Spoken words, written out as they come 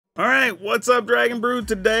Alright, what's up, Dragon Brood?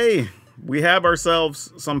 Today, we have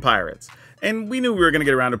ourselves some pirates. And we knew we were going to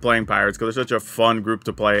get around to playing pirates because they're such a fun group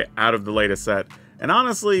to play out of the latest set. And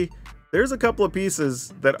honestly, there's a couple of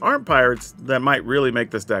pieces that aren't pirates that might really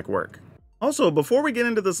make this deck work. Also, before we get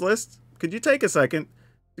into this list, could you take a second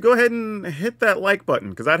to go ahead and hit that like button,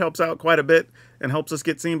 because that helps out quite a bit and helps us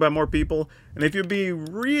get seen by more people. And if you'd be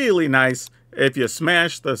really nice if you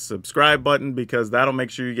smash the subscribe button, because that'll make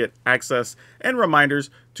sure you get access and reminders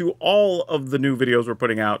to all of the new videos we're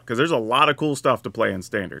putting out, because there's a lot of cool stuff to play in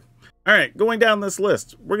Standard. Alright, going down this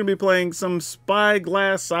list, we're going to be playing some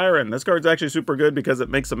Spyglass Siren. This card's actually super good because it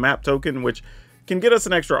makes a map token, which can get us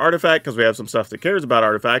an extra artifact because we have some stuff that cares about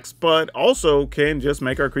artifacts, but also can just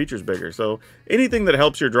make our creatures bigger. So anything that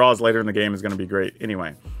helps your draws later in the game is going to be great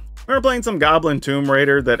anyway. We're playing some Goblin Tomb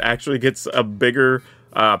Raider that actually gets a bigger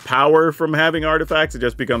power from having artifacts. It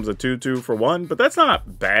just becomes a 2/2 for 1, but that's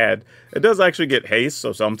not bad. It does actually get haste,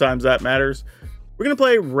 so sometimes that matters. We're going to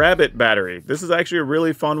play Rabbit Battery. This is actually a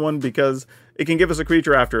really fun one because it can give us a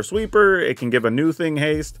creature after a sweeper, it can give a new thing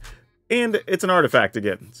haste, and it's an artifact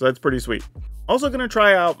again, so that's pretty sweet. Also going to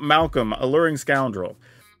try out Malcolm, Alluring Scoundrel.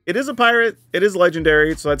 It is a pirate, it is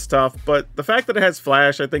legendary, so that's tough, but the fact that it has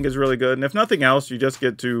flash I think is really good, and if nothing else, you just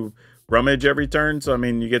get to rummage every turn, so I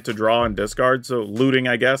mean, you get to draw and discard, so looting,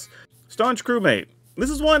 I guess. Staunch Crewmate. This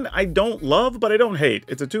is one I don't love, but I don't hate.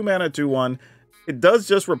 It's a 2-mana 2/1. It does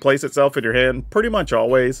just replace itself in your hand, pretty much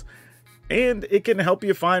always, and it can help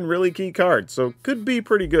you find really key cards, so could be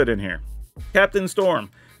pretty good in here. Captain Storm.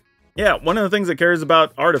 Yeah, one of the things that cares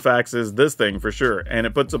about artifacts is this thing for sure, and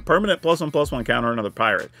it puts a permanent +1/+1 counter on another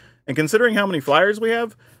pirate. And considering how many flyers we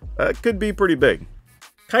have, that could be pretty big.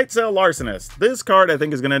 Kitesail Larcenist. This card I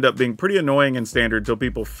think is going to end up being pretty annoying in Standard till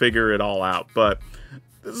people figure it all out, but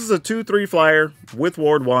this is a 2/3 flyer with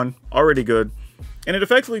Ward 1, already good, and it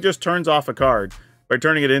effectively just turns off a card by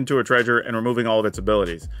turning it into a treasure and removing all of its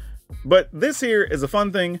abilities. But this here is a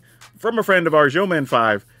fun thing from a friend of ours,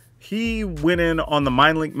 Yoman5. He went in on the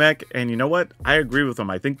Mindlink mech, and you know what? I agree with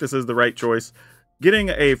him. I think this is the right choice. Getting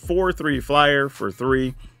a 4/3 flyer for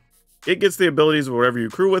 3, it gets the abilities of whatever you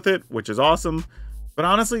crew with it, which is awesome. But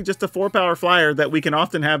honestly, just a 4-power flyer that we can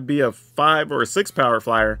often have be a 5 or a 6-power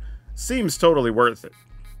flyer seems totally worth it.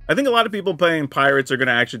 I think a lot of people playing pirates are going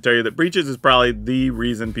to actually tell you that Breaches is probably the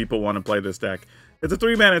reason people want to play this deck. It's a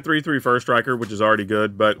 3-mana 3/3 first striker, which is already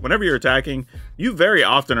good, but whenever you're attacking, you very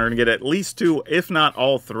often are going to get at least 2, if not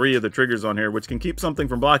all 3 of the triggers on here, which can keep something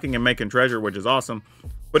from blocking and making treasure, which is awesome.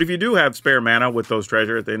 But if you do have spare mana with those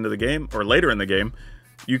treasure at the end of the game, or later in the game,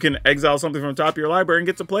 you can exile something from the top of your library and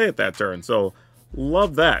get to play it that turn, so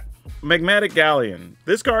love that. Magmatic Galleon.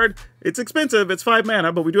 This card, it's expensive, it's 5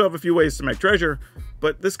 mana, but we do have a few ways to make treasure.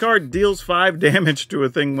 But this card deals 5 damage to a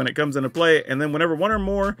thing when it comes into play, and then whenever 1 or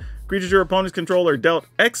more creatures your opponent's controller dealt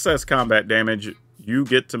excess combat damage, you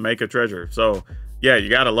get to make a treasure. So yeah, you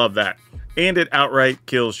gotta love that. And it outright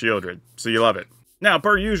kills Shieldred, so you love it. Now,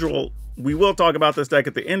 per usual, we will talk about this deck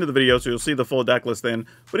at the end of the video, so you'll see the full deck list then.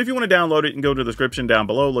 But if you want to download it, you can go to the description down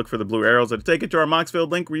below, look for the blue arrows that'll take you to our Moxfield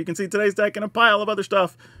link, where you can see today's deck and a pile of other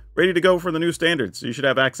stuff ready to go for the new standards. So you should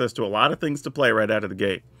have access to a lot of things to play right out of the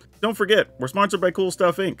gate. Don't forget, we're sponsored by Cool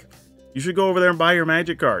Stuff Inc. You should go over there and buy your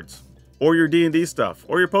Magic cards, or your D&D stuff,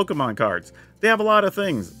 or your Pokemon cards. They have a lot of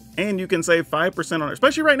things, and you can save 5% on it,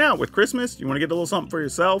 especially right now with Christmas. You want to get a little something for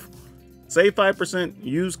yourself? Save 5%,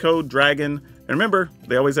 use code DRAGON, and remember,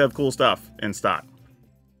 they always have cool stuff in stock.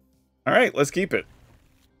 Alright, let's keep it.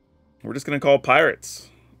 We're just going to call Pirates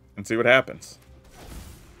and see what happens.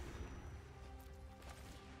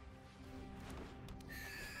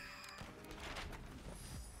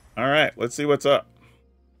 Alright, let's see what's up.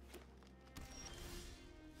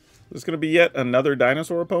 Is this going to be yet another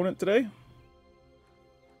dinosaur opponent today?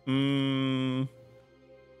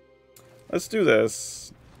 Let's do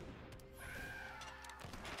this.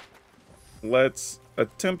 Let's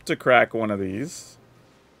attempt to crack one of these.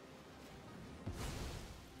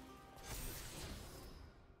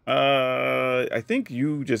 I think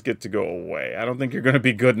you just get to go away. I don't think you're going to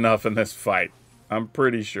be good enough in this fight. I'm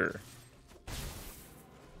pretty sure.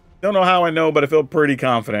 Don't know how I know, but I feel pretty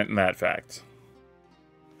confident in that fact.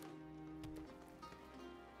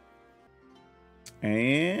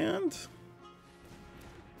 And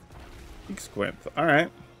Squint. All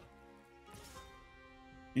right.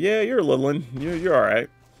 Yeah, you're a little one. You're all right.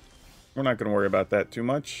 We're not going to worry about that too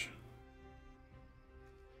much.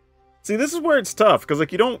 See, this is where it's tough, because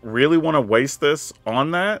like you don't really want to waste this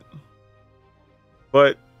on that,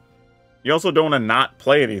 but you also don't want to not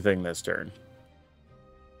play anything this turn.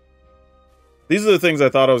 These are the things I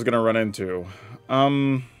thought I was going to run into.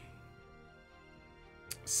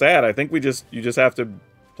 Sad. I think you just have to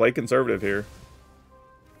play conservative here.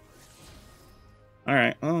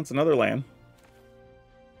 Alright, well, it's another land.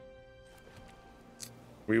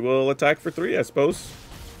 We will attack for 3, I suppose.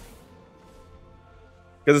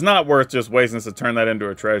 Because it's not worth just wasting us to turn that into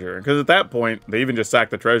a treasure. Because at that point, they even just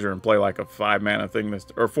sack the treasure and play like a 5-mana thing this...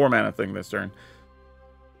 or 4-mana thing this turn.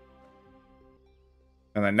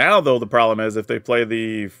 And then now, though, the problem is if they play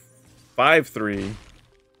the 5-3,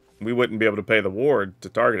 we wouldn't be able to pay the ward to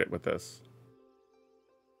target it with this.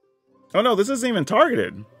 Oh, no, this isn't even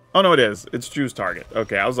targeted. Oh, no, it is. It's choose target.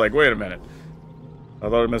 Okay, I was like, wait a minute. I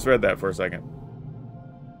thought I misread that for a second.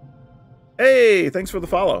 Hey, thanks for the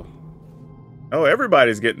follow. Oh,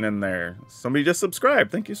 everybody's getting in there. Somebody just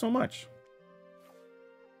subscribed. Thank you so much.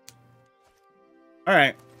 All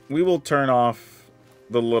right, we will turn off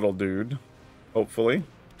the little dude, hopefully,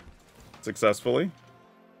 successfully.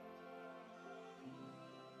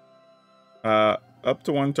 Up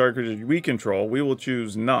to 1 target we control. We will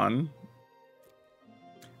choose none.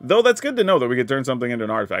 Though that's good to know that we could turn something into an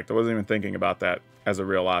artifact. I wasn't even thinking about that as a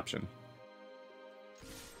real option.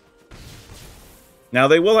 Now,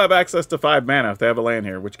 they will have access to 5 mana if they have a land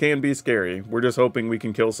here, which can be scary. We're just hoping we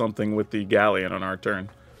can kill something with the Galleon on our turn.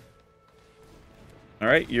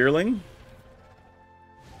 Alright, Yearling.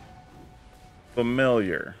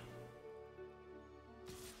 Familiar.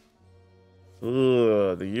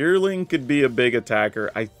 Ugh, the Yearling could be a big attacker.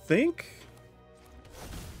 I think...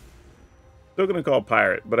 Still going to call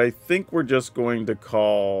Pirate, but I think we're just going to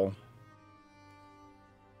call...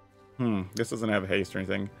 this doesn't have haste or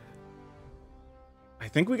anything. I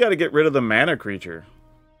think we got to get rid of the mana creature.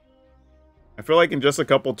 I feel like in just a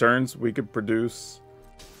couple turns, we could produce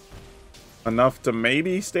enough to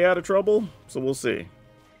maybe stay out of trouble. So we'll see.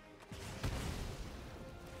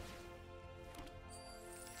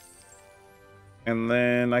 And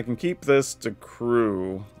then I can keep this to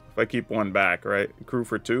crew. If I keep 1 back, right? Crew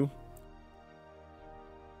for 2.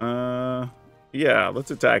 Yeah, let's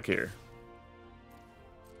attack here.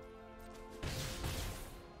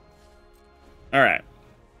 Alright.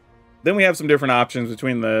 Then we have some different options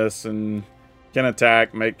between this and can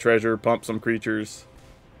attack, make treasure, pump some creatures.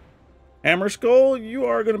 Hammer Skull, you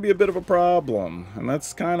are going to be a bit of a problem. And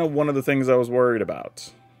that's kind of one of the things I was worried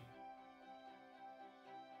about.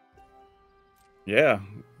 Yeah,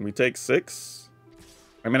 we take 6.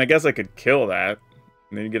 I mean, I guess I could kill that.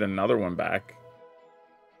 And then you get another one back.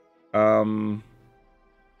 Man,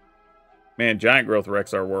 Giant Growth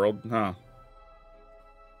wrecks our world, huh?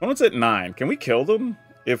 When it's at 9, can we kill them?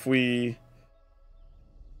 If we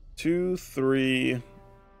 2, 3,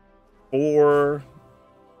 4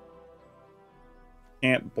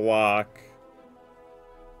 can't block,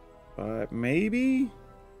 but maybe.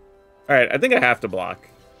 All right, I think I have to block.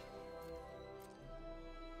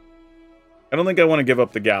 I don't think I want to give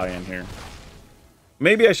up the Galleon here.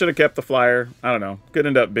 Maybe I should have kept the flyer. I don't know. Could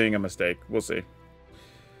end up being a mistake. We'll see.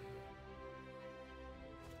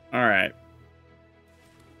 All right.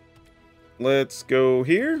 Let's go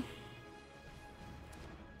here.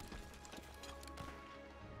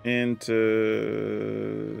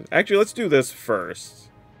 Into... Actually, let's do this first.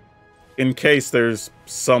 In case there's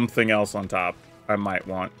something else on top I might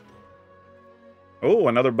want. Oh,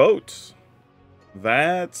 another boat.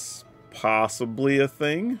 That's possibly a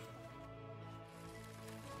thing.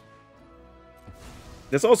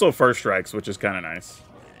 It's also first strikes, which is kind of nice.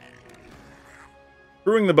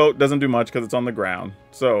 Brewing the boat doesn't do much because it's on the ground.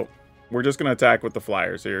 So... we're just going to attack with the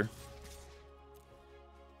flyers here.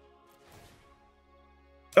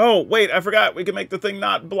 Oh, wait, I forgot. We can make the thing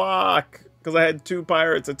not block. Because I had 2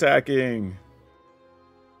 pirates attacking.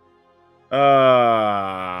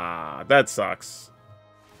 That sucks.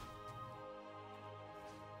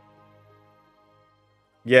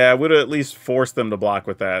 Yeah, I would have at least forced them to block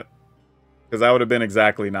with that. Because that would have been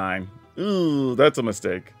exactly 9. Ooh, that's a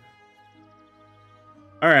mistake.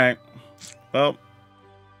 Alright. Well...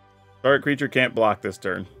 target creature can't block this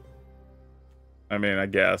turn. I mean, I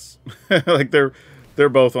guess. Like, they're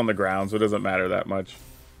both on the ground, so it doesn't matter that much.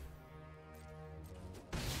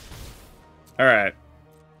 Alright.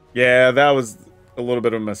 Yeah, that was a little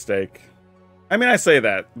bit of a mistake. I mean, I say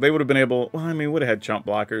that. They would have been able... well, I mean, would have had chump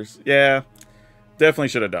blockers. Yeah, definitely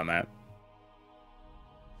should have done that.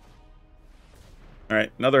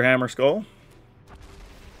 Alright, another Hammer Skull.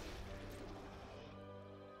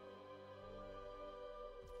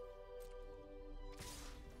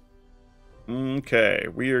 Okay,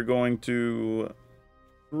 we are going to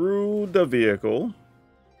through the vehicle.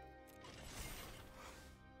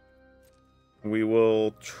 We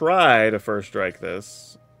will try to first strike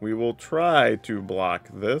this. We will try to block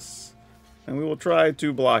this. And we will try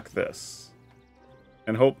to block this.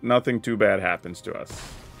 And hope nothing too bad happens to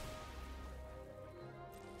us.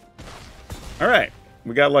 All right,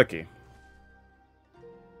 we got lucky.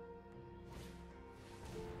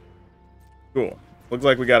 Cool. Looks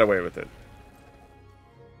like we got away with it.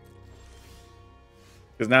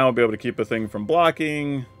 Because now we'll be able to keep a thing from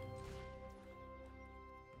blocking.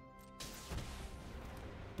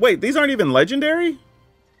 Wait, these aren't even legendary?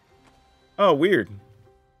 Oh, weird.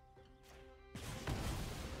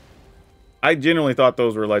 I genuinely thought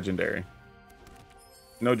those were legendary.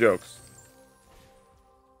 No jokes.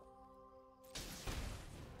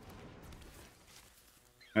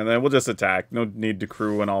 And then we'll just attack. No need to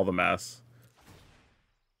crew and all the mess.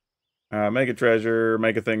 Make a treasure,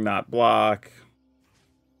 make a thing not block.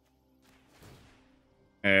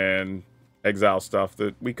 And exile stuff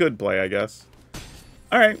that we could play, I guess.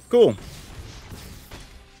 Alright, cool.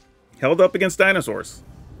 Held up against dinosaurs.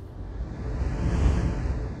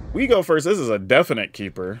 We go first. This is a definite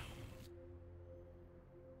keeper.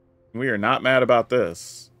 We are not mad about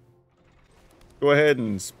this. Go ahead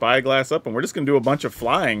and spyglass up, and we're just going to do a bunch of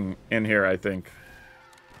flying in here, I think.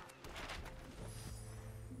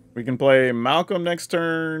 We can play Malcolm next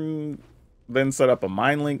turn, then set up a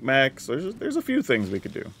Mindlink mech. So there's a few things we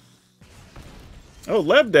could do. Oh,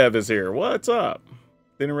 LevDev is here. What's up?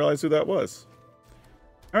 Didn't realize who that was.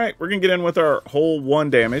 All right, we're going to get in with our whole 1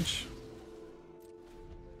 damage.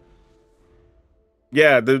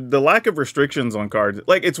 Yeah, the lack of restrictions on cards.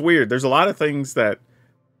 Like, it's weird. There's a lot of things that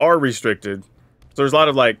are restricted. So there's a lot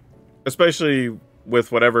of, like, especially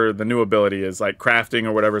with whatever the new ability is, like crafting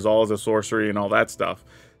or whatever is all as a sorcery and all that stuff.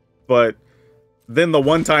 But then the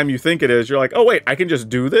one time you think it is, you're like, oh, wait, I can just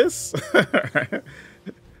do this?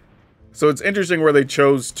 So it's interesting where they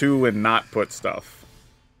chose to and not put stuff.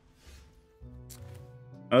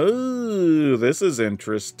 Oh, this is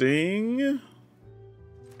interesting.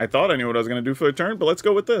 I thought I knew what I was going to do for a turn, but let's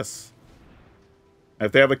go with this.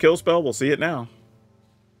 If they have a kill spell, we'll see it now.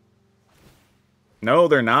 No,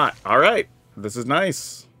 they're not. All right. This is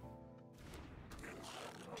nice.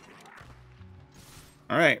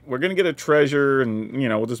 All right. We're going to get a treasure, and, you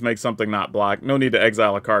know, we'll just make something not block. No need to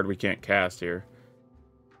exile a card we can't cast here.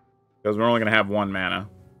 Because we're only going to have 1 mana.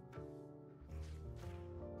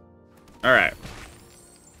 All right.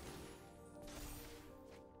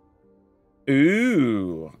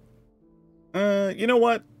 Ooh. You know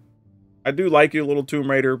what? I do like you, little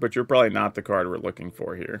Tomb Raider, but you're probably not the card we're looking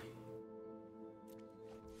for here.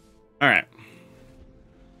 Alright.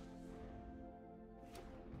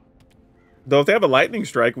 Though if they have a Lightning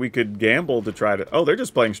Strike, we could gamble to try to... Oh, they're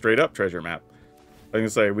just playing straight up treasure map. I was going to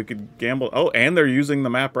say, we could gamble... Oh, and they're using the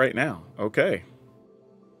map right now. Okay.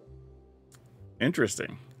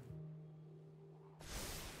 Interesting.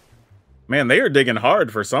 Man, they are digging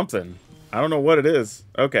hard for something. I don't know what it is.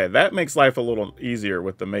 Okay, that makes life a little easier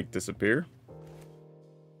with the make disappear.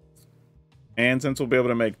 And since we'll be able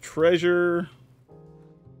to make treasure,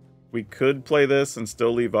 we could play this and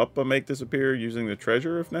still leave up a make disappear using the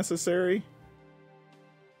treasure if necessary.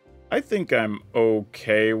 I think I'm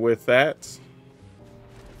okay with that.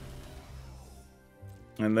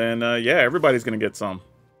 And then, yeah, everybody's going to get some.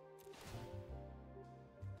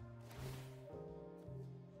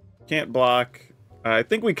 Can't block. I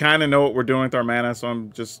think we kind of know what we're doing with our mana, so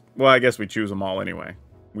I'm just... Well, I guess we choose them all anyway.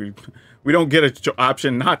 We don't get an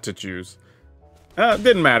option not to choose.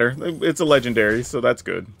 Didn't matter. It's a legendary, so that's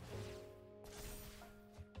good.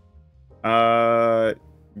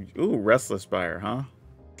 Ooh, Restless Spire, huh?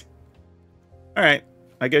 Alright,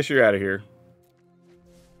 I guess you're out of here.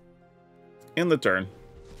 In the turn.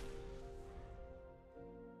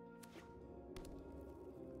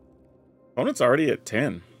 Opponent's already at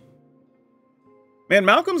 10. Man,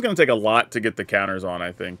 Malcolm's going to take a lot to get the counters on,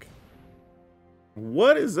 I think.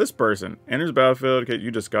 What is this person? Enters battlefield. Okay,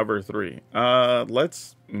 you discover 3.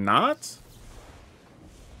 Let's not.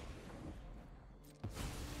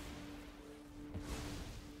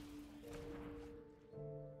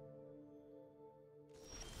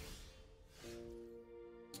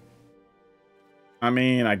 I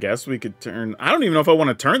mean, I guess we could turn... I don't even know if I want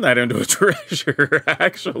to turn that into a treasure,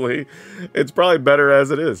 actually. It's probably better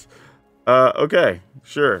as it is. Okay,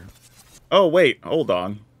 sure. Oh, wait, hold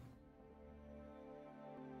on.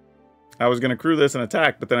 I was going to crew this and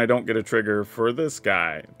attack, but then I don't get a trigger for this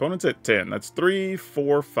guy. Opponent's at 10. That's 3,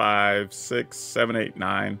 4, 5, 6, 7, 8,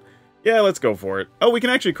 9. Yeah, let's go for it. Oh, we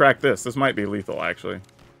can actually crack this. This might be lethal, actually.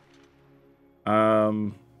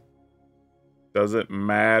 Does it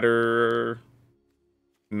matter?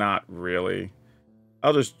 Not really.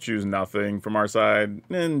 I'll just choose nothing from our side.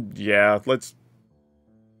 And yeah, let's...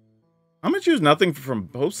 I'm going to choose nothing from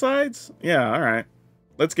both sides? Yeah, alright.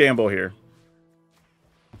 Let's gamble here.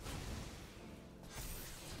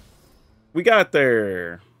 We got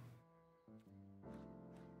there.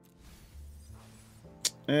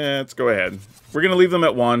 Let's go ahead. We're going to leave them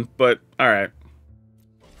at 1, but alright.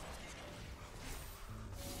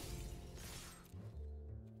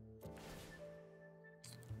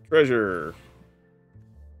 Treasure.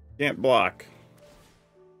 Can't block.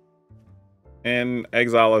 And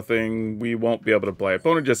exile a thing we won't be able to play.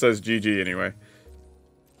 Opponent just says GG anyway.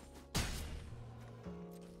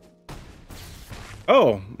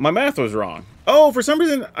 Oh, my math was wrong. Oh, for some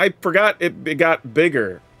reason I forgot it got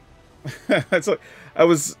bigger. It's like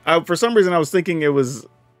for some reason I was thinking it was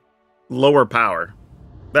lower power.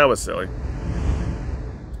 That was silly.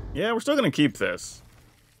 Yeah, we're still gonna keep this.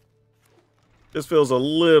 This feels a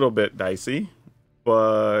little bit dicey,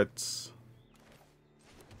 but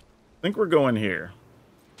I think we're going here.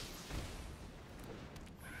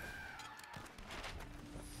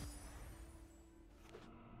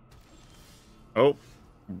 Oh,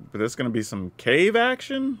 but there's going to be some cave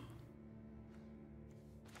action?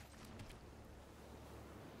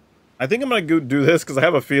 I think I'm going to go do this because I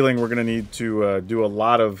have a feeling we're going to need to do a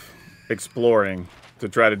lot of exploring to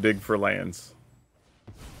try to dig for lands.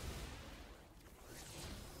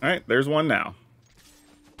 Alright, there's one now.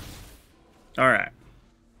 Alright.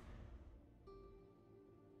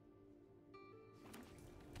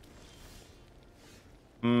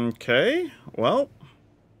 Okay, well,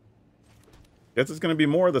 guess it's going to be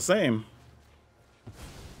more of the same.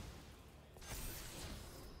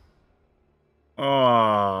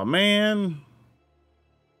 Oh, man.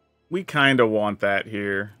 We kind of want that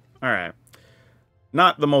here. Alright.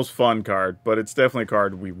 Not the most fun card, but it's definitely a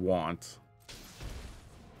card we want.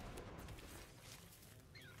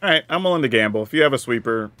 Alright, I'm willing to gamble. If you have a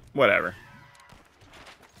sweeper, whatever.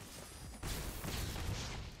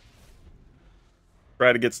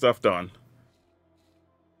 Try to get stuff done.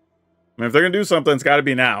 I mean, if they're going to do something, it's got to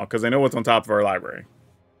be now, because they know what's on top of our library.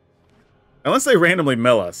 Unless they randomly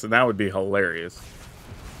mill us, and that would be hilarious.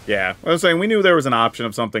 Yeah, I was saying, we knew there was an option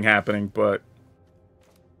of something happening, but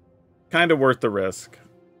kind of worth the risk.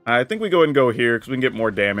 I think we go ahead and go here, because we can get more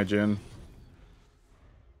damage in.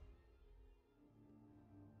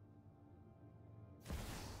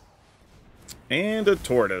 And a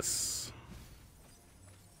tortoise.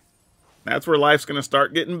 That's where life's going to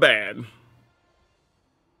start getting bad.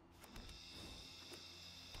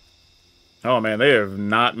 Oh man, they have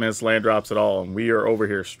not missed land drops at all, and we are over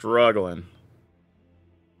here struggling.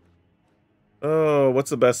 Oh,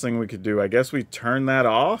 what's the best thing we could do? I guess we turn that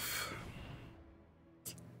off?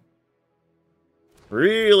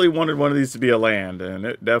 Really wanted one of these to be a land, and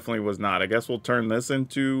it definitely was not. I guess we'll turn this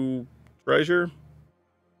into treasure.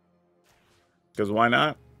 Because why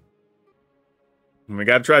not? We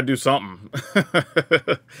got to try to do something.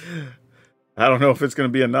 I don't know if it's going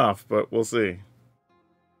to be enough, but we'll see.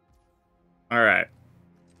 All right.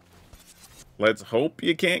 Let's hope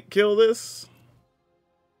you can't kill this.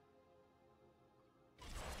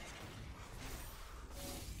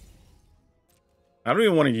 I don't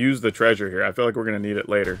even want to use the treasure here. I feel like we're going to need it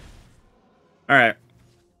later. All right.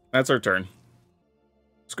 That's our turn.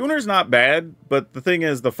 Schooner's not bad, but the thing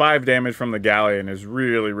is, the 5 damage from the Galleon is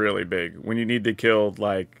really, really big. When you need to kill,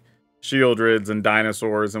 like, Shieldrids and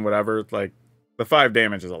Dinosaurs and whatever, like, the 5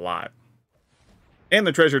 damage is a lot. And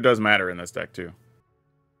the treasure does matter in this deck, too.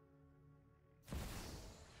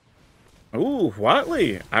 Ooh,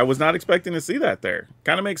 Watley. I was not expecting to see that there.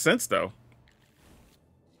 Kind of makes sense, though.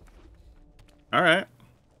 All right.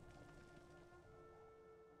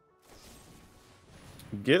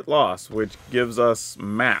 Get Lost, which gives us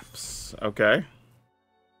maps. Okay.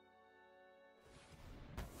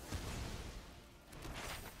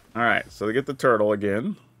 Alright, so they get the turtle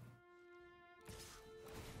again.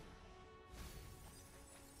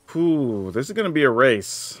 Ooh, this is going to be a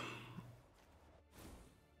race.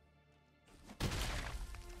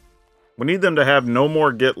 We need them to have no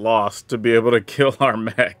more Get Lost to be able to kill our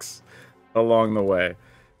mechs along the way.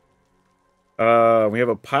 We have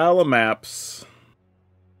a pile of maps.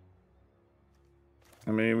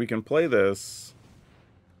 I mean, we can play this.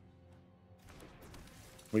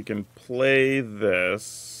 We can play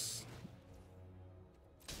this.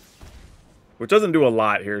 Which doesn't do a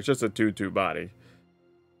lot here. It's just a 2/2 body.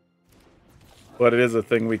 But it is a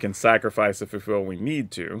thing we can sacrifice if we feel we need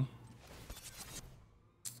to.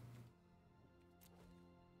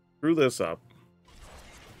 Screw this up.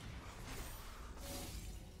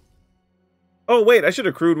 Oh, wait. I should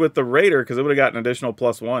have crewed with the Raider because it would have got an additional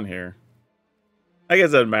 +1 here. I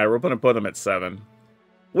guess it doesn't matter. We're going to put them at 7.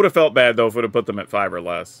 Would have felt bad, though, if we would have put them at 5 or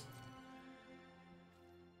less.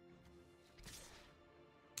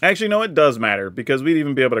 Actually, no, it does matter, because we'd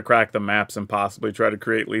even be able to crack the maps and possibly try to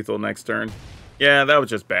create lethal next turn. Yeah, that was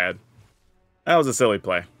just bad. That was a silly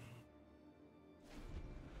play.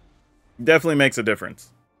 Definitely makes a difference.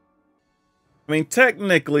 I mean,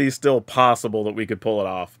 technically still possible that we could pull it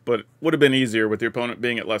off, but it would have been easier with your opponent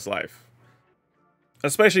being at less life.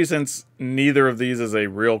 Especially since neither of these is a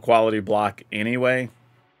real quality block anyway.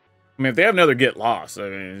 I mean, if they have another Get Lost, I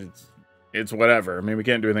mean, it's whatever. I mean, we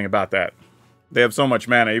can't do anything about that. They have so much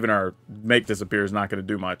mana, even our Make Disappear is not going to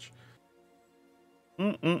do much.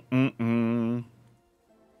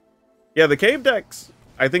 Yeah, the cave decks,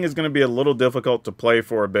 I think, is going to be a little difficult to play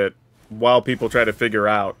for a bit while people try to figure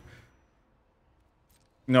out,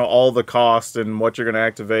 you know, all the cost and what you're going to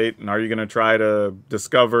activate, and are you going to try to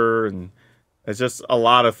discover, and it's just a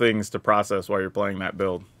lot of things to process while you're playing that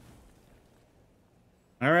build.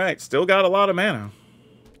 All right, still got a lot of mana.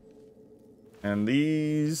 And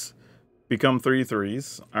these become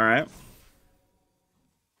 3/3s. All right.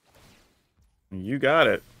 You got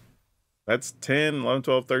it. That's 10, 11,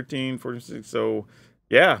 12, 13, 14, 16. So,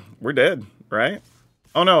 yeah, we're dead, right?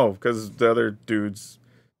 Oh, no, because the other dude's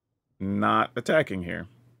not attacking here.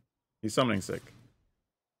 He's summoning sick.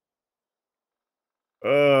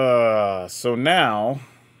 So now,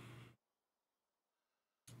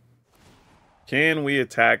 can we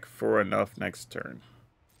attack for enough next turn?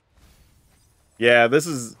 Yeah, this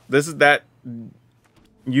is that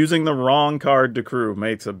using the wrong card to crew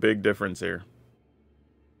makes a big difference here.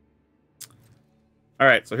 All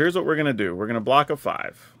right, so here's what we're going to do. We're going to block a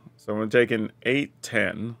 5. So we're taking 8,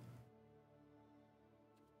 10.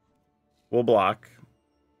 We'll block.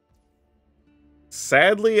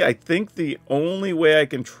 Sadly, I think the only way I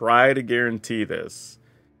can try to guarantee this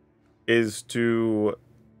is to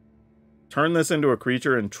turn this into a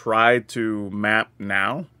creature and try to map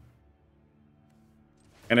now.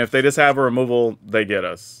 And if they just have a removal, they get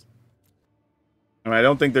us. And I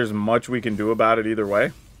don't think there's much we can do about it either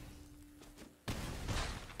way.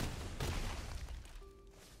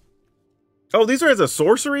 Oh, these are as a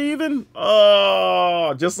sorcery even?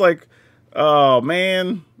 Oh, just like, oh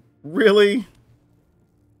man, really?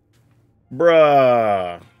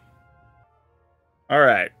 Bruh. All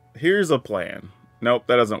right, here's a plan. Nope,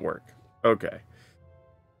 that doesn't work. Okay.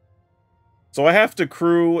 So I have to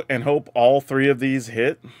crew and hope all 3 of these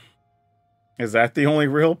hit? Is that the only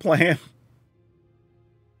real plan?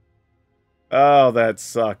 Oh, that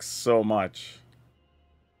sucks so much.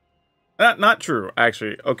 Not true,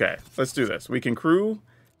 actually. Okay, let's do this. We can crew,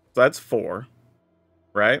 so that's 4,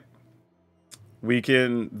 right? We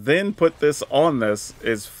can then put this on this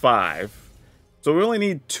is 5. So we only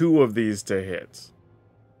need 2 of these to hit.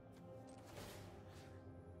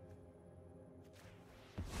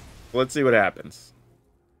 Let's see what happens.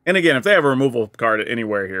 And again, if they have a removal card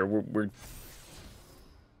anywhere here, we're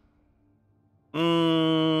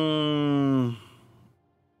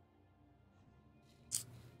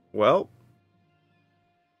well,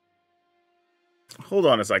 hold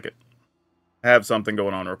on a second. I have something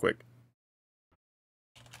going on real quick.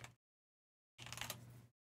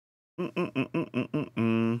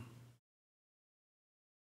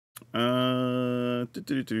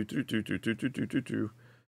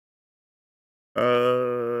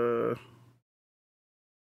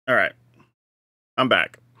 All right. I'm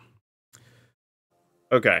back.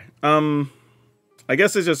 Okay. I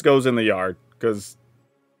guess it just goes in the yard, because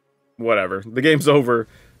whatever. The game's over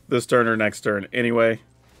this turn or next turn anyway.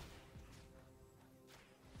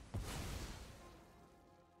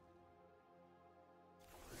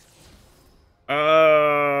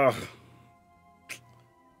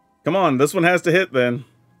 Come on, this one has to hit then.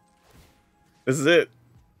 This is it.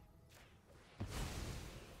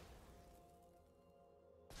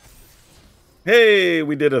 Hey,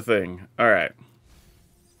 we did a thing. All right.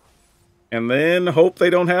 And then hope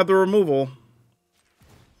they don't have the removal.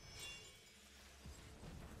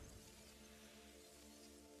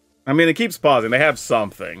 I mean, it keeps pausing. They have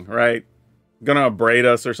something, right? Gonna abrade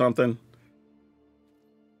us or something.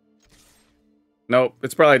 Nope,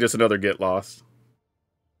 it's probably just another Get Lost.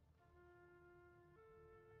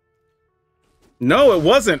 No, it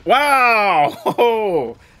wasn't. Wow!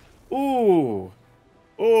 Oh. Ooh.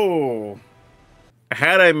 Ooh.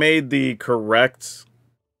 Had I made the correct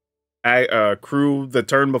crew the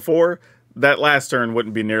turn before, that last turn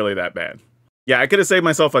wouldn't be nearly that bad. Yeah, I could have saved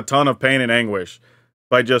myself a ton of pain and anguish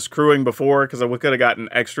by just crewing before, because I could have gotten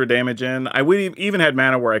extra damage in. I would even had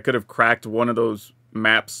mana where I could have cracked one of those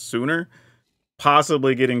maps sooner,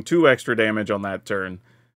 possibly getting 2 extra damage on that turn.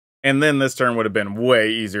 And then this turn would have been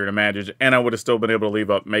way easier to manage, and I would have still been able to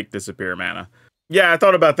leave up Make Disappear mana. Yeah, I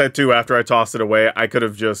thought about that too after I tossed it away. I could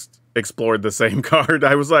have just explored the same card.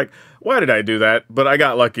 I was like, why did I do that? But I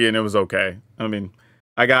got lucky and it was okay. I mean,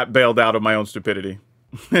 I got bailed out of my own stupidity.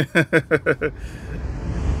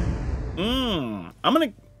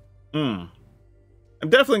 I'm I'm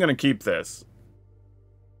definitely going to keep this.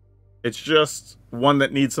 It's just one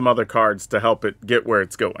that needs some other cards to help it get where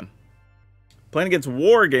it's going. Playing against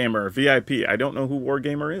Wargamer VIP. I don't know who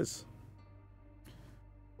Wargamer is,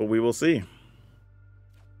 but we will see.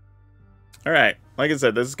 All right. Like I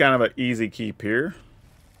said, this is kind of an easy keep here.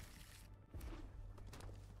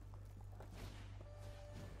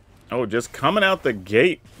 Oh, just coming out the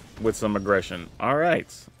gate with some aggression. All right.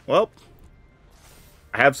 Well,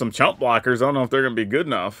 I have some chump blockers. I don't know if they're going to be good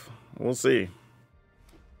enough. We'll see.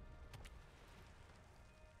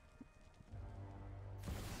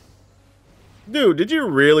 Dude, did you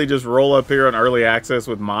really just roll up here on early access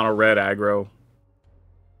with mono red aggro?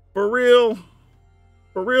 For real?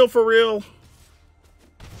 For real, for real?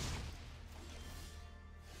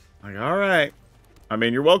 Like, alright. I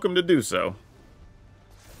mean, you're welcome to do so.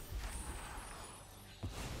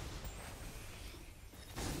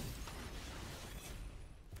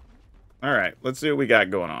 Alright, let's see what we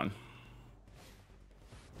got going on.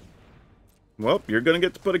 Well, you're going to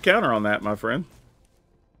get to put a counter on that, my friend.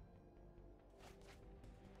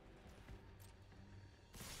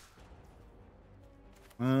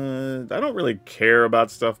 I don't really care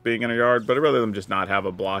about stuff being in a yard, but I'd rather them just not have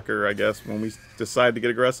a blocker, I guess, when we decide to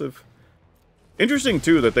get aggressive. Interesting,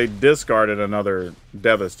 too, that they discarded another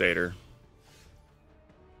Devastator.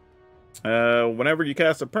 Whenever you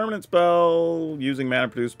cast a permanent spell using mana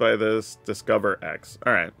produced by this, discover X.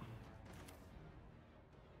 Alright.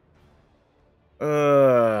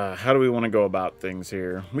 How do we want to go about things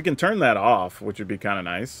here? We can turn that off, which would be kind of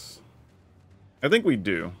nice. I think we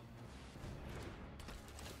do.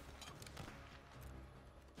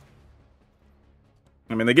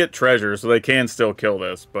 I mean, they get treasure, so they can still kill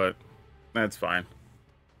this, but that's fine.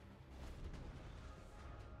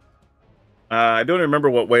 I don't remember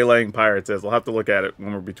what Waylaying Pirates is. I'll have to look at it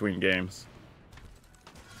when we're between games.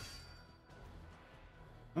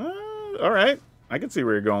 Alright. I can see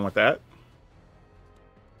where you're going with that.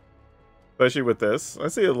 Especially with this. I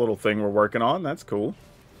see a little thing we're working on. That's cool.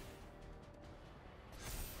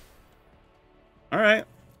 Alright.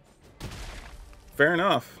 Fair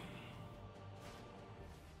enough.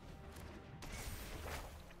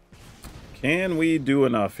 Can we do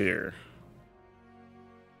enough here?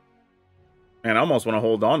 And I almost want to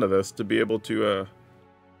hold on to this to be able to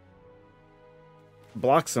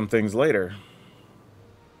block some things later.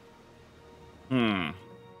 I'm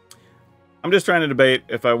just trying to debate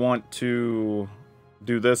if I want to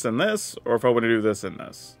do this and this, or if I want to do this and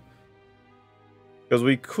this. Because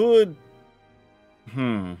we could...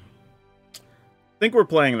 I think we're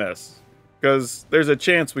playing this. Because there's a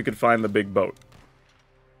chance we could find the big boat.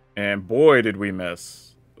 And boy, did we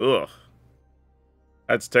miss. Ugh.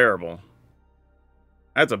 That's terrible.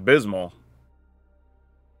 That's abysmal.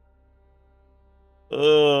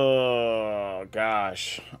 Oh,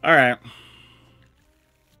 gosh. Alright.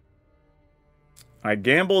 I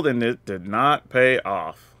gambled and it did not pay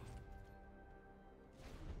off.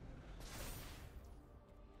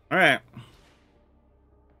 Alright.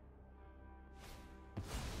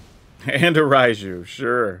 And a Raiju,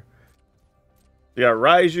 sure. You got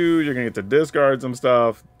Raiju, you're going to get to discard some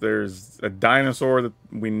stuff. There's a dinosaur that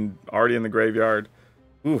we already in the graveyard.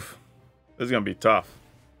 Oof. This is going to be tough.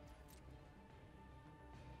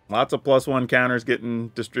 Lots of +1 counters getting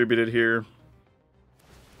distributed here.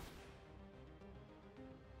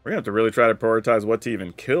 We're going to have to really try to prioritize what to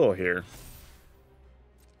even kill here.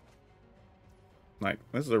 Like,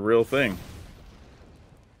 this is a real thing.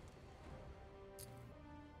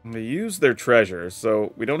 They use their treasure,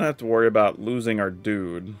 so we don't have to worry about losing our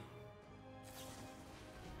dude.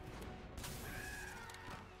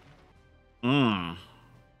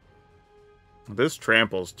 This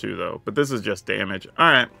tramples too, though, but this is just damage.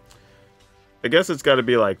 Alright. I guess it's got to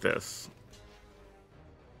be like this.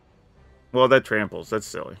 Well, that tramples. That's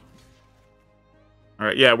silly.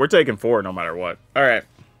 Alright, yeah, we're taking 4 no matter what. Alright.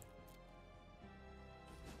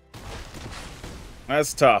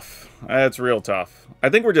 That's tough. That's real tough. I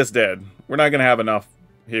think we're just dead. We're not going to have enough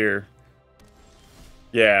here.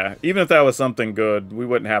 Yeah, even if that was something good, we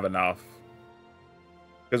wouldn't have enough.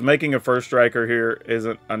 Because making a first striker here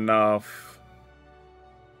isn't enough.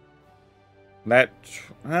 That...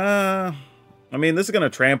 I mean, this is going to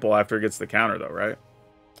trample after it gets the counter, though, right?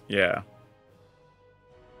 Yeah.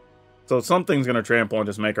 So something's going to trample and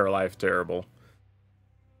just make our life terrible.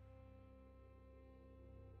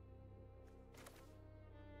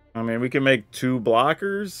 I mean, we can make 2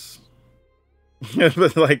 blockers.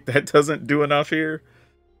 But, like, that doesn't do enough here.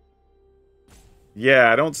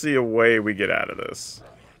 Yeah, I don't see a way we get out of this.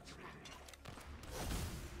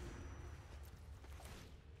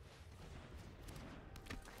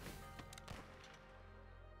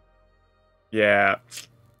 Yeah.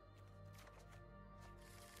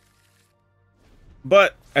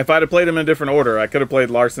 But if I'd have played him in a different order, I could have played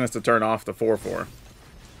Larcenist to turn off the 4/4.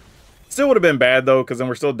 Still would have been bad, though, because then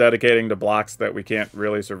we're still dedicating to blocks that we can't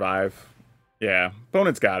really survive. Yeah,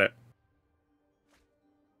 opponent's got it.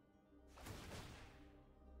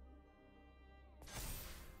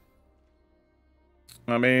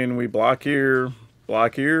 I mean, we block here,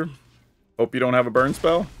 block here. Hope you don't have a burn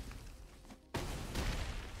spell.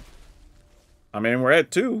 I mean, we're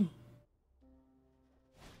at 2.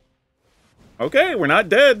 Okay, we're not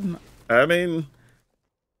dead. I mean,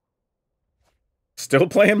 still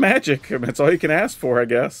playing Magic. That's all you can ask for, I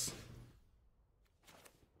guess.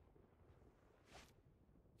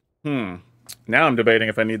 Now I'm debating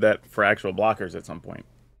if I need that for actual blockers at some point.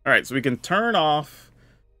 All right, so we can turn off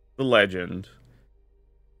the Legend.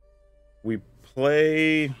 We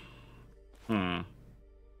play... Trying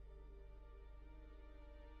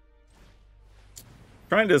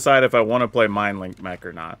to decide if I want to play Mind Link Mech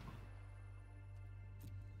or not.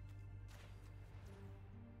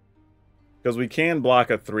 Because we can block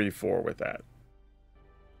a 3/4 with that.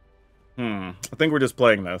 I think we're just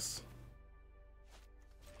playing this.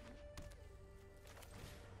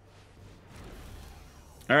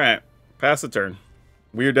 Alright, pass the turn.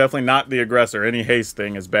 We are definitely not the aggressor. Any haste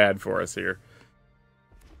thing is bad for us here.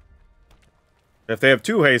 If they have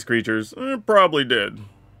 2 haste creatures, probably did.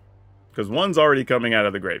 Because one's already coming out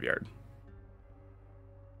of the graveyard.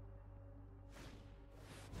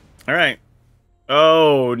 Alright.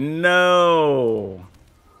 Oh, no.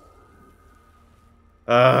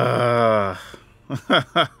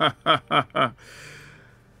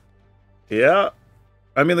 Yeah.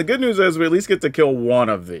 I mean, the good news is we at least get to kill one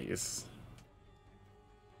of these.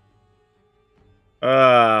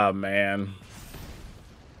 Ah, man.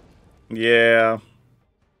 Yeah.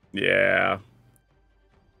 Yeah.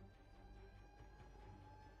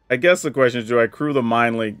 I guess the question is, do I crew the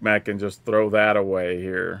Mind Link Mech and just throw that away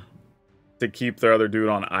here to keep the other dude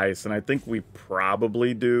on ice? And I think we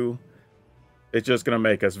probably do. It's just going to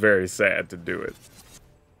make us very sad to do it.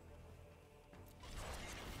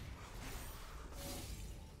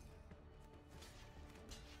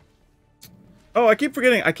 Oh, I keep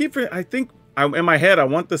forgetting. I think in my head, I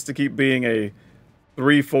want this to keep being a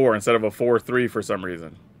 3/4 instead of a 4/3 for some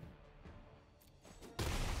reason.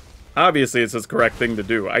 Obviously, it's the correct thing to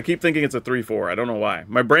do. I keep thinking it's a 3/4. I don't know why.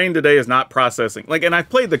 My brain today is not processing. Like, and I've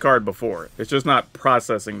played the card before. It's just not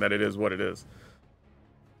processing that it is what it is.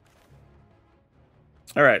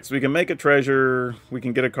 All right, so we can make a treasure. We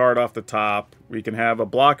can get a card off the top. We can have a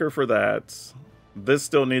blocker for that. This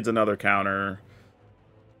still needs another counter.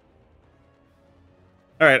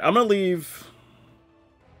 All right, I'm going to leave...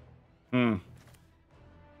 You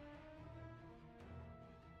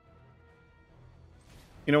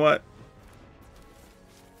know what?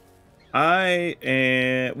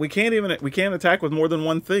 We can't attack with more than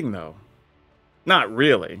one thing, though. Not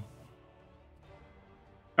really.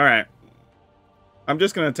 All right. I'm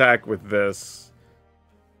just going to attack with this.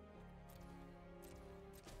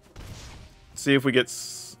 See if we get...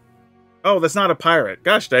 Oh, that's not a pirate.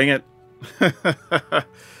 Gosh dang it.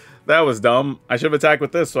 That was dumb. I should have attacked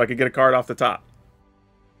with this so I could get a card off the top.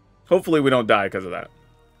 Hopefully we don't die because of that.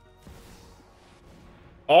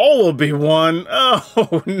 All will be one.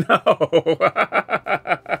 Oh, no.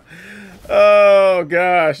 Oh,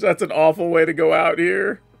 gosh. That's an awful way to go out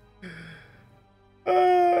here.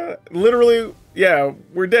 Literally, yeah,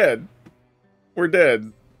 we're dead. We're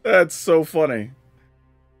dead. That's so funny.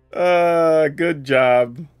 Good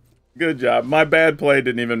job. Good job. My bad play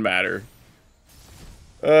didn't even matter.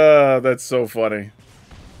 That's so funny.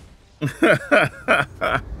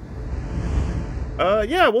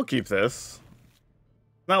 Yeah, we'll keep this.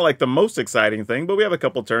 Not like the most exciting thing, but we have a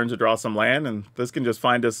couple turns to draw some land, and this can just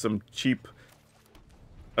find us some cheap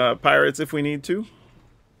pirates if we need to.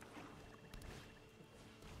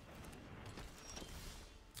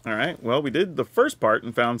 Alright, well, we did the first part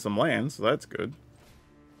and found some land, so that's good.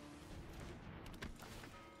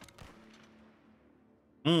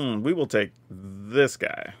 We will take this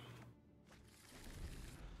guy.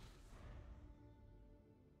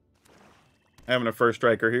 Having a first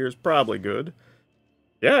striker here is probably good.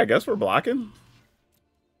 Yeah, I guess we're blocking.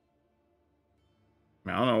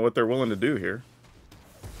 I don't know what they're willing to do here.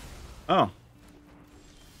 Oh.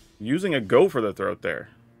 Using a go for the throat there.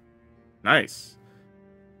 Nice.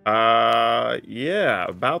 Yeah,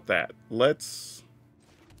 about that. Let's...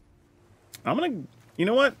 I'm gonna... You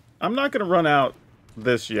know what? I'm not gonna run out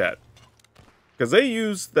this yet. Because they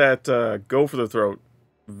use that go for the throat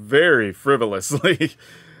very frivolously,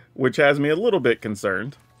 which has me a little bit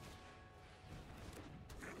concerned.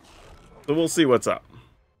 So we'll see what's up.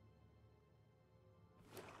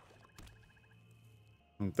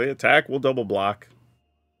 If they attack, we'll double block.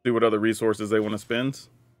 See what other resources they want to spend.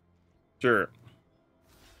 Sure.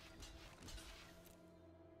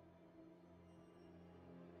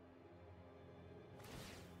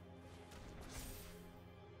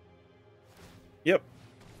 Yep.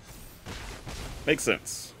 Makes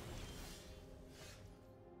sense.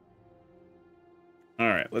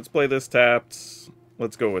 Alright, let's play this tapped.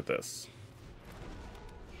 Let's go with this.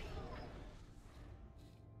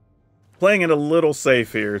 Playing it a little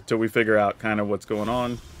safe here till we figure out kind of what's going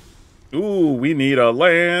on. Ooh, we need a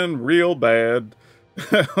land real bad.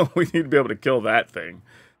 We need to be able to kill that thing.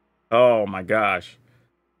 Oh my gosh.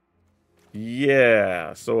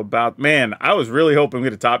 Yeah, so about... Man, I was really hoping we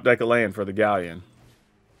get a top deck of land for the Galleon.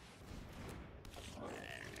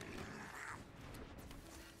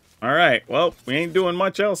 Alright, well, we ain't doing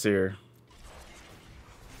much else here.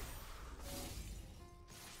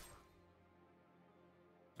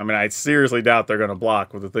 I mean, I seriously doubt they're going to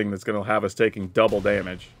block with the thing that's going to have us taking double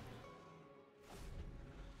damage.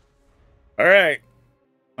 Alright.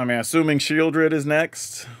 I mean, assuming Shieldred is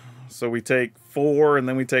next. So we take 4 and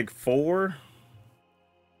then we take 4.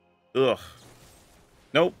 Ugh.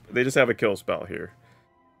 Nope, they just have a kill spell here.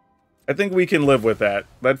 I think we can live with that.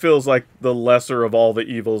 That feels like the lesser of all the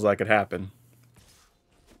evils that could happen.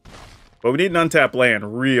 But we need an untapped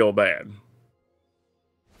land real bad.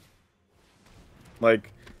 Like...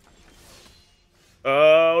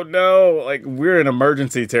 Oh no, like we're in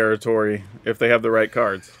emergency territory if they have the right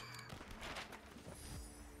cards.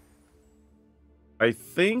 I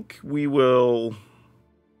think we will...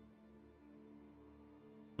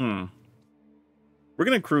 We're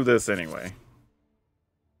going to crew this anyway.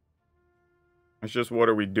 It's just what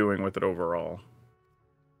are we doing with it overall.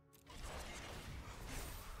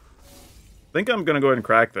 I think I'm going to go ahead and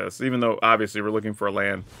crack this, even though obviously we're looking for a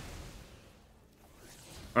land.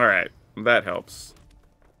 Alright, that helps.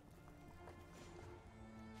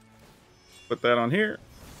 Put that on here.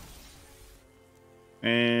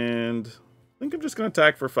 And I think I'm just going to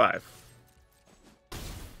attack for 5.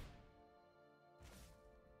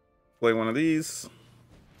 Play one of these.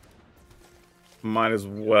 Might as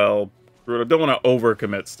well. I don't want to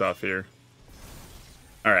overcommit stuff here.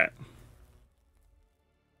 Alright.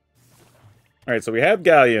 Alright, so we have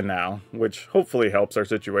Galleon now, which hopefully helps our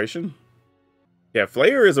situation. Yeah,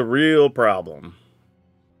 Flayer is a real problem.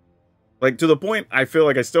 Like, to the point, I feel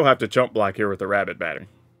like I still have to chump block here with the Rabbit Battery.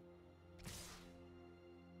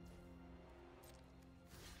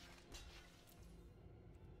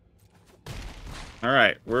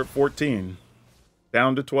 Alright, we're at 14.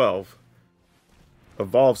 Down to 12.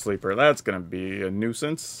 Evolve Sleeper, that's going to be a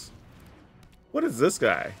nuisance. What is this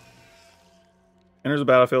guy? Enters the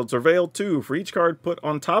battlefield, surveil 2. For each card put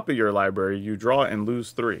on top of your library, you draw and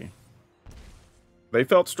lose 3. They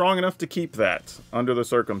felt strong enough to keep that, under the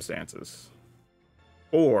circumstances.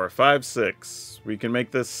 4, 5, 6. We can make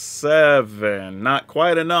this 7. Not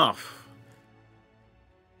quite enough.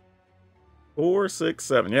 4, 6,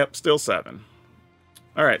 7. Yep, still 7.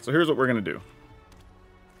 Alright, so here's what we're going to do.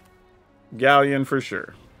 Galleon for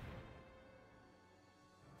sure.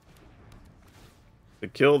 To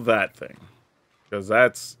kill that thing. Because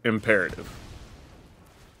that's imperative.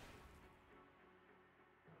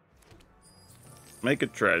 Make a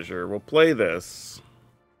treasure. We'll play this.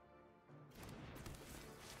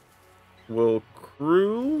 We'll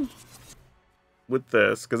crew with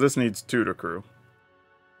this, because this needs 2 to crew.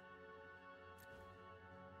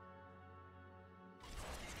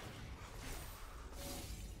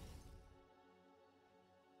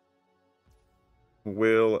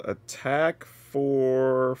 We'll attack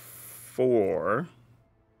for 4.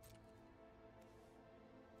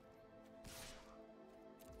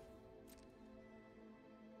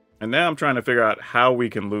 And now I'm trying to figure out how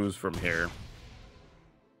we can lose from here.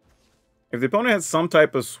 If the opponent has some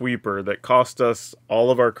type of sweeper that cost us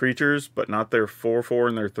all of our creatures, but not their 4/4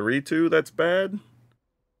 and their 3/2, that's bad.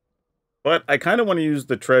 But I kind of want to use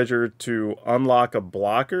the treasure to unlock a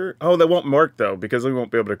blocker. Oh, that won't work, though, because we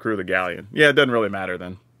won't be able to crew the Galleon. Yeah, it doesn't really matter,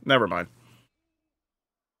 then. Never mind.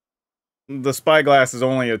 The Spyglass is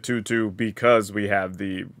only a 2/2 because we have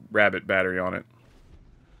the Rabbit Battery on it.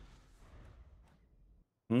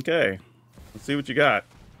 Okay. Let's see what you got.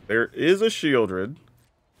 There is a Shieldred.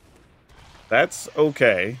 That's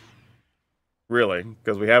okay. Really,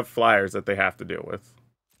 because we have flyers that they have to deal with.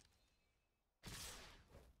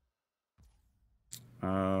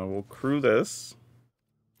 We'll crew this.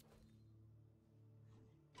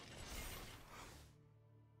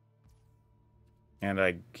 And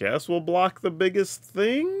I guess we'll block the biggest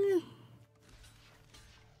thing?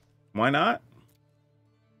 Why not?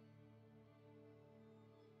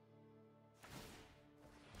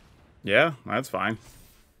 Yeah, that's fine.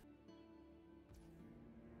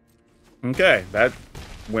 Okay, that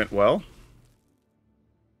went well.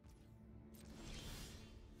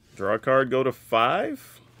 Draw a card, go to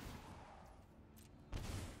 5.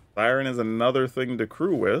 Siren is another thing to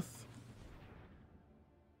crew with.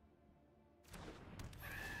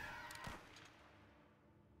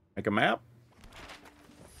 Make a map.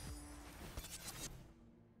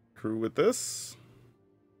 Crew with this.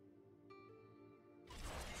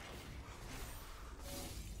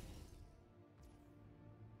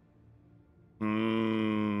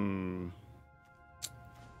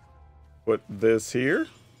 Put this here.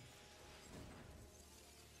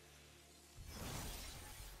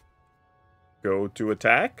 Go to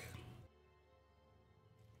attack.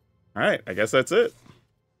 All right, I guess that's it.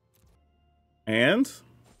 And,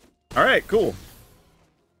 all right, cool.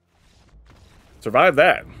 Survived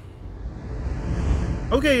that.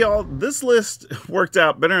 Okay, y'all, this list worked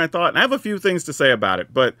out better than I thought, and I have a few things to say about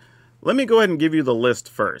it, but let me go ahead and give you the list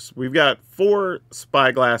first. We've got 4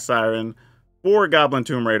 Spyglass Siren, 4 Goblin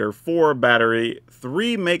Tomb Raider, 4 Battery,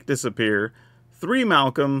 3 Make Disappear, 3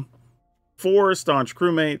 Malcolm, 4 Staunch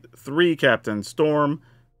Crewmate, 3 Captain Storm,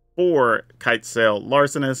 4 Kite Sail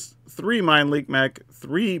Larcenist, 3 Mind Leak Mech,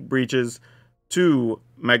 3 Breaches, 2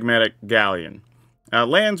 Magmatic Galleon.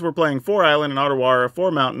 Lands, we're playing 4 Island and Ottawara,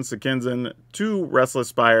 4 Mountain Sekinzen, 2 Restless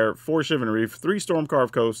Spire, 4 Shivan Reef, 3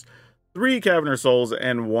 Stormcarved Coast, 3 Caverner Souls,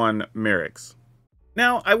 and 1 Merrick's.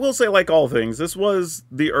 Now, I will say, like all things, this was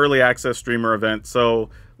the early access streamer event, so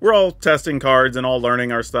we're all testing cards and all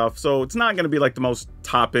learning our stuff, so it's not going to be like the most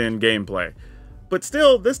top-end gameplay. But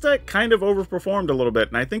still, this deck kind of overperformed a little bit,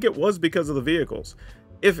 and I think it was because of the vehicles.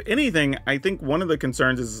 If anything, I think one of the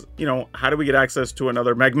concerns is, you know, how do we get access to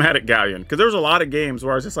another Magmatic Galleon? Because there's a lot of games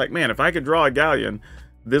where I was just like, man, if I could draw a Galleon,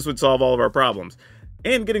 this would solve all of our problems.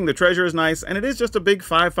 And getting the treasure is nice, and it is just a big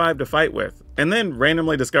 5/5 to fight with. And then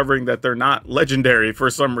randomly discovering that they're not legendary for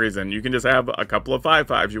some reason. You can just have a couple of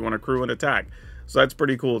 5/5s you want to crew and attack. So that's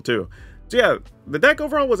pretty cool too. So yeah, the deck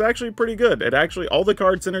overall was actually pretty good. It actually, all the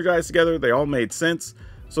cards synergized together, they all made sense.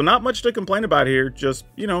 So not much to complain about here, just,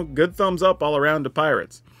 you know, good thumbs up all around to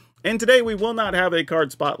Pirates. And today we will not have a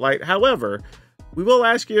card spotlight. However, we will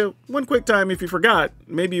ask you one quick time, if you forgot,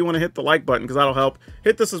 maybe you want to hit the like button because that'll help.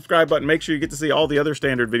 Hit the subscribe button, make sure you get to see all the other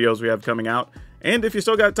standard videos we have coming out. And if you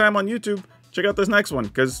still got time on YouTube, check out this next one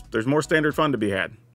because there's more standard fun to be had.